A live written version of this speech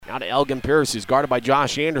Now to Elgin Pierce, who's guarded by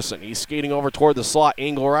Josh Anderson. He's skating over toward the slot,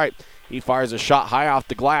 angle right. He fires a shot high off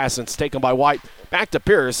the glass, and it's taken by White. Back to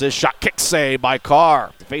Pierce. His shot kick save by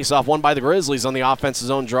Carr. The face-off won by the Grizzlies on the offensive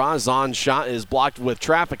zone draw. Zahn's shot is blocked with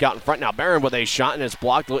traffic out in front. Now Barron with a shot, and it's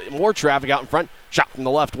blocked. More traffic out in front. Shot from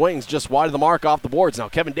the left wings, just wide of the mark off the boards. Now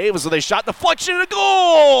Kevin Davis with a shot, deflection, and a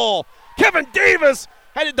goal! Kevin Davis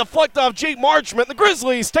had it deflect off Jake Marchment. The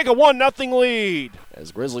Grizzlies take a 1-0 lead.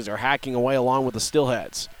 As Grizzlies are hacking away along with the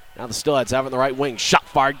Steelheads. Now the Steelheads have it in the right wing. Shot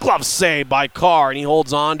fired, glove save by Carr, and he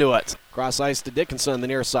holds on to it. Cross ice to Dickinson on the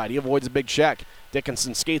near side. He avoids a big check.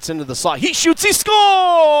 Dickinson skates into the slot. He shoots, he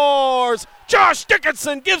scores! Josh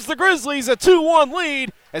Dickinson gives the Grizzlies a 2-1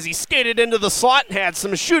 lead as he skated into the slot and had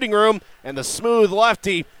some shooting room, and the smooth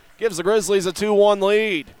lefty gives the Grizzlies a 2-1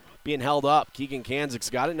 lead. Being held up, Keegan Kanzik's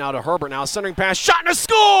got it. Now to Herbert, now a centering pass, shot and a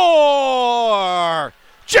score!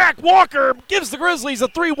 Jack Walker gives the Grizzlies a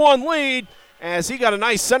 3-1 lead as he got a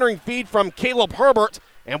nice centering feed from Caleb Herbert,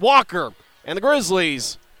 and Walker and the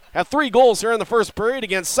Grizzlies have 3 goals here in the first period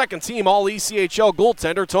against second-team All-ECHL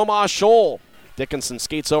goaltender Tomas Scholl. Dickinson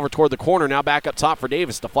skates over toward the corner, now back up top for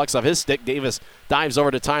Davis. Deflects off his stick. Davis dives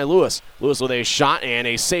over to Ty Lewis. Lewis with a shot and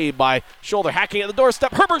a save by Shoulder, hacking at the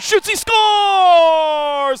doorstep. Herbert shoots, he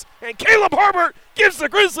scores! And Caleb Herbert gives the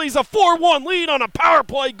Grizzlies a 4-1 lead on a power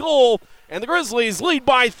play goal. And the Grizzlies lead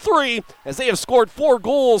by 3 as they have scored 4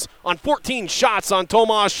 goals on 14 shots on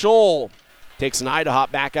Tomas Scholl. Takes an eye to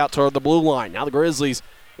hop back out toward the blue line. Now the Grizzlies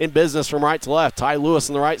in business from right to left. Ty Lewis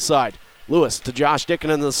on the right side. Lewis to Josh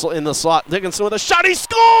Dickinson in the slot. Dickinson with a shot. He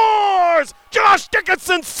scores! Josh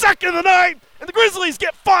Dickinson, second of the night. And the Grizzlies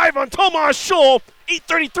get 5 on Tomas Scholl.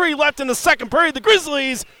 8:33 left in the second period. The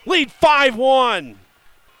Grizzlies lead 5-1.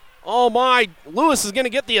 Oh my, Lewis is going to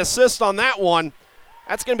get the assist on that one.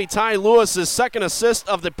 That's going to be Ty Lewis's second assist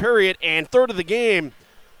of the period and third of the game.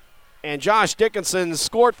 And Josh Dickinson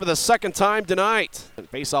scored for the second time tonight.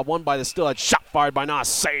 Face-off won by the Steelheads. Shot fired by Nas.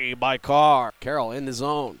 Saved by Carr. Carroll in the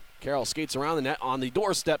zone. Carroll skates around the net on the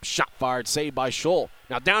doorstep. Shot fired. Saved by Scholl.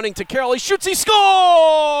 Now Downing to Carroll. He shoots. He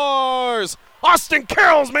scores! Austin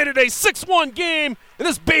Carroll's made it a 6-1 game. And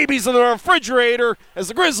this baby's in the refrigerator as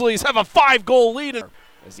the Grizzlies have a 5-goal lead.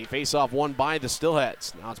 As the face-off won by the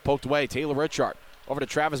Steelheads. Now it's poked away. Taylor Richard. Over to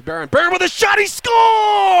Travis Barron. Barron with a shot. He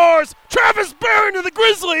scores! Travis Barron to the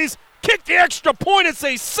Grizzlies. Kick the extra point. It's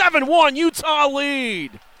a 7-1 Utah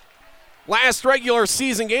lead. Last regular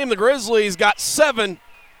season game, the Grizzlies got 7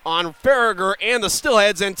 on Farragher and the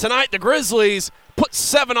Steelheads. And tonight, the Grizzlies put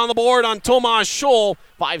 7 on the board on Tomas Scholl.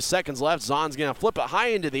 5 seconds left. Zahn's going to flip it high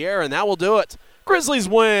into the air, and that will do it. Grizzlies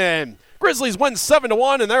win. Grizzlies win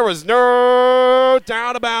 7-1, and there was no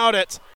doubt about it.